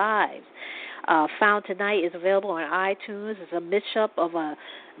Our Lives. Found Tonight is available on iTunes. It's a mashup of a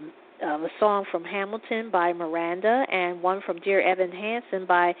song from Hamilton by Miranda and one from Dear Evan Hansen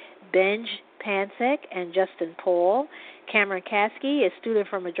by Benj Pansek and Justin Paul. Cameron Caskey, a student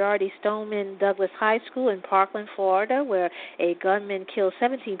from Majority Stoneman Douglas High School in Parkland, Florida, where a gunman killed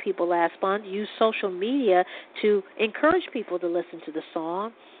 17 people last month, used social media to encourage people to listen to the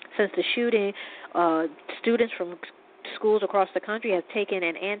song. Since the shooting, students from schools across the country have taken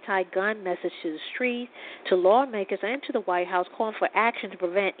an anti-gun message to the street, to lawmakers, and to the White House, calling for action to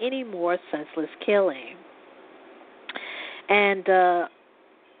prevent any more senseless killing. And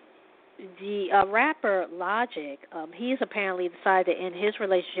the rapper Logic, he's apparently decided to end his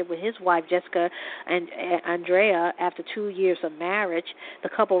relationship with his wife Jessica and Andrea after 2 years of marriage. The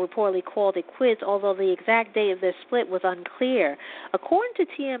couple reportedly called it quits, although the exact date of their split was unclear. According to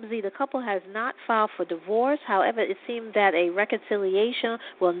TMZ, the couple has not filed for divorce. However, it seems that a reconciliation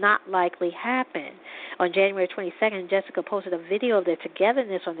will not likely happen. On January 22nd, Jessica posted a video of their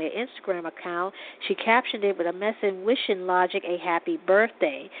togetherness on their Instagram account. She captioned it with a message wishing Logic a happy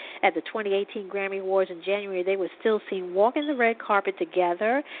birthday. At the 2018 Grammy Awards in January, they were still seen walking the red carpet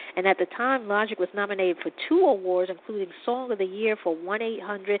together, and at the time, Logic was nominated for 2 awards, including Song of the Year for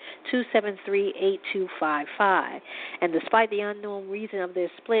 1-800-273-8255. And despite the unknown reason of their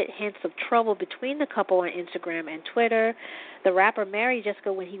split, hints of trouble between the couple on Instagram and Twitter. The rapper married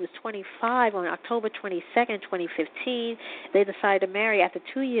Jessica when he was 25 on October 22nd, 2015. They decided to marry after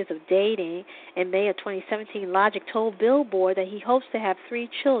 2 years of dating. In May of 2017, Logic told Billboard that he hopes to have 3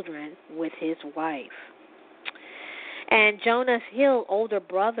 children with his wife. And Jonas Hill, older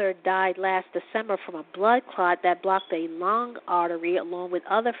brother, died last December from a blood clot that blocked a lung artery, along with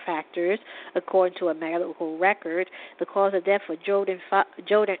other factors, according to a medical record. The cause of death for Jordan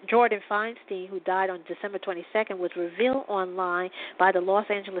Feinstein, who died on December 22nd, was revealed online by the Los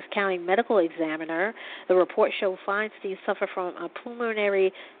Angeles County Medical Examiner. The report showed Feinstein suffered from a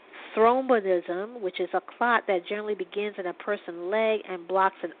pulmonary thrombonism, which is a clot that generally begins in a person's leg and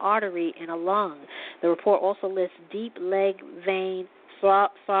blocks an artery in a lung. The report also lists deep leg vein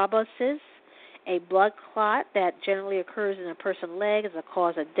thrombosis, a blood clot that generally occurs in a person's leg, as a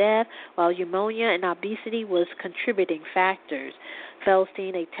cause of death, while pneumonia and obesity was contributing factors.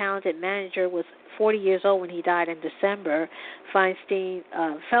 Feldstein, a talented manager, was 40 years old when he died in December. Feldstein,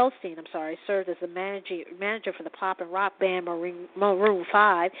 served as the manager for the pop and rock band Maroon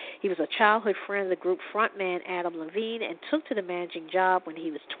 5. He was a childhood friend of the group frontman Adam Levine and took to the managing job when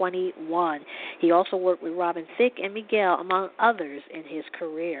he was 21. He also worked with Robin Thicke and Miguel, among others, in his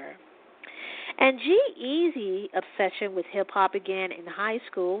career. And G-Eazy's obsession with hip-hop began in high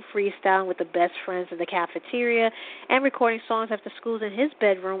school, freestyling with the best friends in the cafeteria and recording songs after schools in his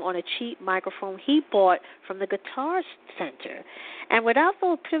bedroom on a cheap microphone he bought from the Guitar Center. And without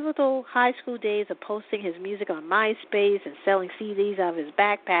those pivotal high school days of posting his music on MySpace and selling CDs out of his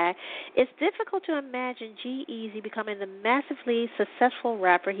backpack, it's difficult to imagine G-Eazy becoming the massively successful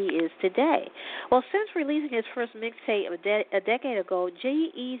rapper he is today. Well, since releasing his first mixtape a decade ago,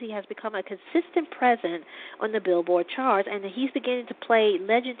 G-Eazy has become a consistent presence on the Billboard charts, and he's beginning to play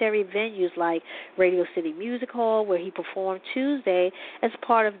legendary venues like Radio City Music Hall, where he performed Tuesday as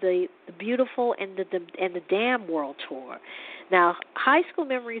part of the Beautiful and the Damn World Tour. Now, high school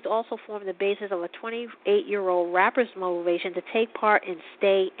memories also form the basis of a 28-year-old rapper's motivation to take part in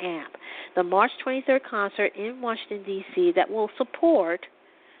Stay Amp, the March 23rd concert in Washington, D.C. that will support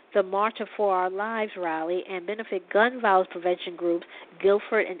the March for Our Lives rally and benefit gun violence prevention groups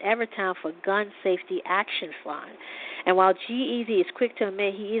Guilford and Evertown for Gun Safety Action Fund. And while G-Eazy is quick to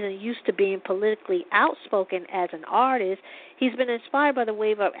admit he isn't used to being politically outspoken as an artist, he's been inspired by the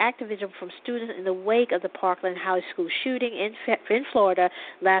wave of activism from students in the wake of the Parkland High School shooting in Florida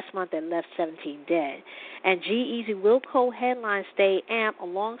last month that left 17 dead. And G-Eazy will co-headline Stay Amp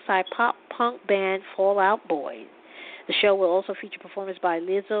alongside pop-punk band Fall Out Boy. The show will also feature performances by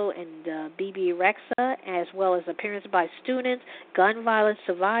Lizzo and BB Rexha, as well as appearances by students, gun violence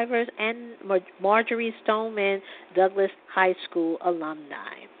survivors, and Marjorie Stoneman Douglas High School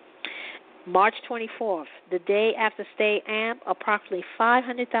alumni. March 24th, the day after Stay Amp, approximately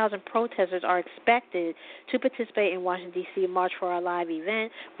 500,000 protesters are expected to participate in Washington, D.C. March for Our Live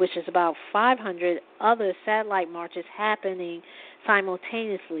event, which is about 500 other satellite marches happening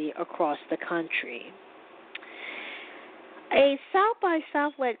simultaneously across the country. A South by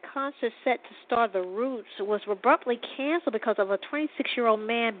Southwest concert set to star The Roots was abruptly canceled because of a 26-year-old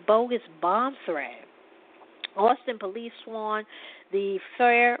man's bogus bomb threat. Austin police swarmed the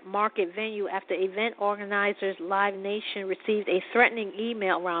Fair Market venue after event organizers Live Nation received a threatening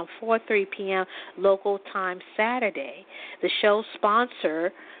email around 4:30 p.m. local time Saturday. The show's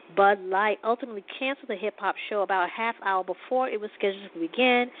sponsor, Bud Light, ultimately canceled the hip-hop show about a half hour before it was scheduled to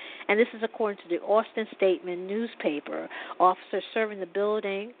begin, and this is according to the Austin Statesman newspaper. Officers serving the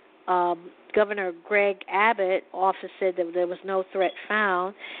building Governor Greg Abbott's office said that there was no threat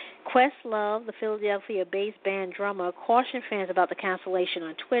found. Questlove, the Philadelphia-based band drummer, cautioned fans about the cancellation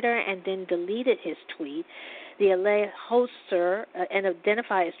on Twitter and then deleted his tweet. The alleged hoster, and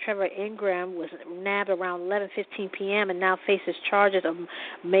identified as Trevor Ingram, was nabbed around 11:15 p.m. and now faces charges of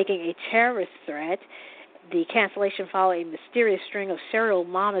making a terrorist threat. The cancellation followed a mysterious string of serial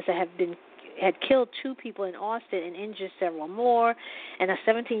bombers that had killed 2 people in Austin and injured several more. And a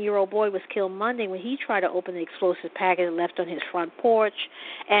 17-year-old boy was killed Monday when he tried to open the explosive package left on his front porch.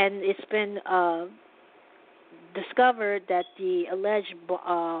 And it's been discovered that the alleged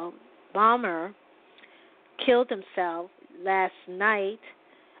bomber killed himself last night.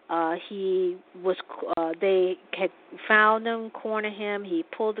 They had found him, cornered him. He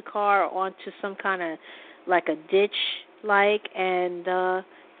pulled the car onto some kind of like a ditch, and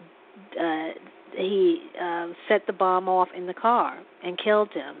he set the bomb off in the car and killed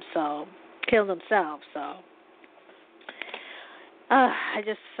himself. So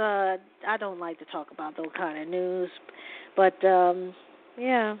I don't like to talk about those kind of news, but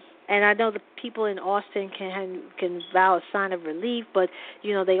yeah. And I know the people in Austin can vow a sign of relief, but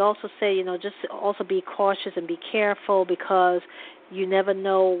they also say just also be cautious and be careful, because you never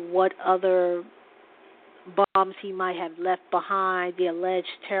know what other bombs he might have left behind, the alleged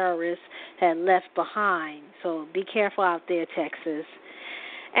terrorists had left behind. So be careful out there, Texas.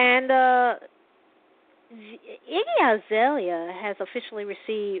 And Iggy Azalea has officially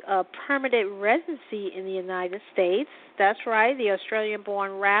received a permanent residency in the United States. That's right. The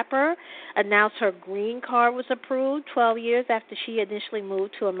Australian-born rapper announced her green card was approved 12 years after she initially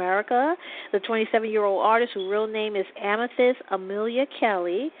moved to America. The 27-year-old artist, whose real name is Amethyst Amelia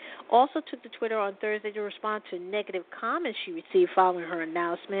Kelly, also took to Twitter on Thursday to respond to negative comments she received following her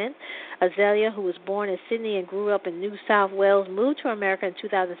announcement. Azalea, who was born in Sydney and grew up in New South Wales, moved to America in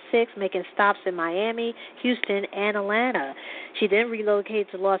 2006, making stops in Miami, Houston, and Atlanta. She then relocated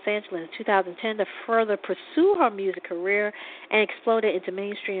to Los Angeles in 2010 to further pursue her music career and exploded into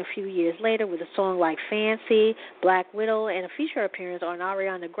mainstream a few years later with a song like Fancy, Black Widow, and a feature appearance on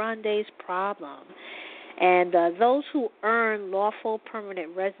Ariana Grande's Problem. And those who earn lawful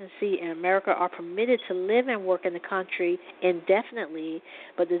permanent residency in America are permitted to live and work in the country indefinitely,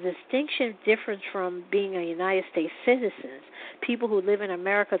 but the distinction differs from being a United States citizen. People who live in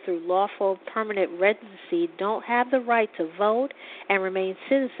America through lawful permanent residency don't have the right to vote and remain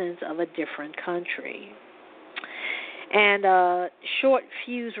citizens of a different country. And short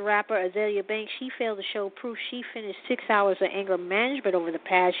fuse rapper Azalea Banks, she failed to show proof she finished 6 hours of anger management over the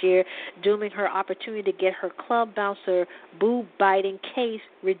past year, dooming her opportunity to get her club bouncer boob-biting case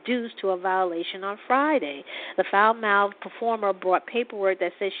reduced to a violation on Friday. The foul-mouthed performer brought paperwork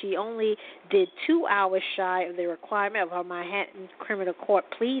that says she only did 2 hours shy of the requirement of her Manhattan criminal court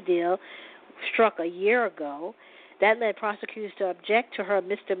plea deal struck a year ago. That led prosecutors to object to her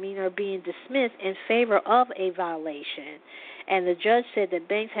misdemeanor being dismissed in favor of a violation. And the judge said that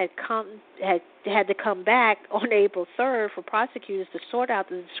Banks had to come back on April 3rd for prosecutors to sort out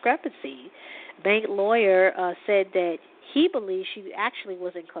the discrepancy. Banks' lawyer said that he believes she actually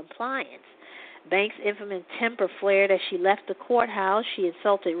was in compliance. Banks' infamous temper flared as she left the courthouse. She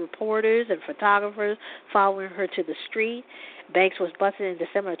insulted reporters and photographers following her to the street. Banks was busted in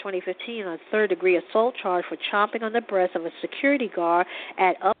December of 2015 on a third-degree assault charge for chomping on the breast of a security guard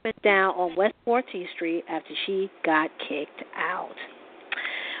at Up and Down on West 14th Street after she got kicked out.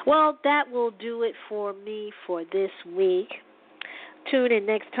 Well, that will do it for me for this week. Tune in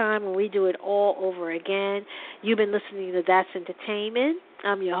next time when we do it all over again. You've been listening to That's Entertainment.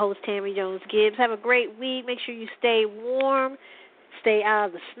 I'm your host, Tammy Jones Gibbs. Have a great week. Make sure you stay warm, stay out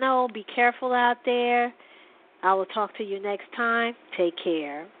of the snow, be careful out there. I will talk to you next time. Take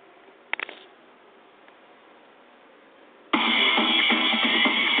care.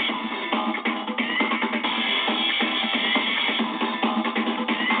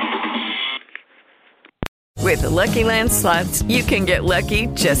 With the Lucky Land Slots, you can get lucky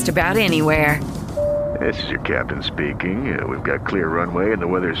just about anywhere. This is your captain speaking. We've got clear runway and the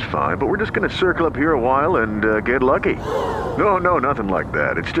weather's fine, but we're just going to circle up here a while and get lucky. No, nothing like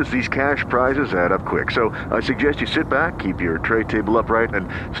that. It's just these cash prizes add up quick. So I suggest you sit back, keep your tray table upright, and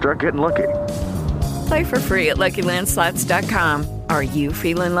start getting lucky. Play for free at LuckyLandSlots.com. Are you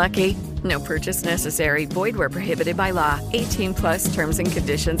feeling lucky? No purchase necessary. Void where prohibited by law. 18+ terms and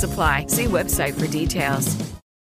conditions apply. See website for details.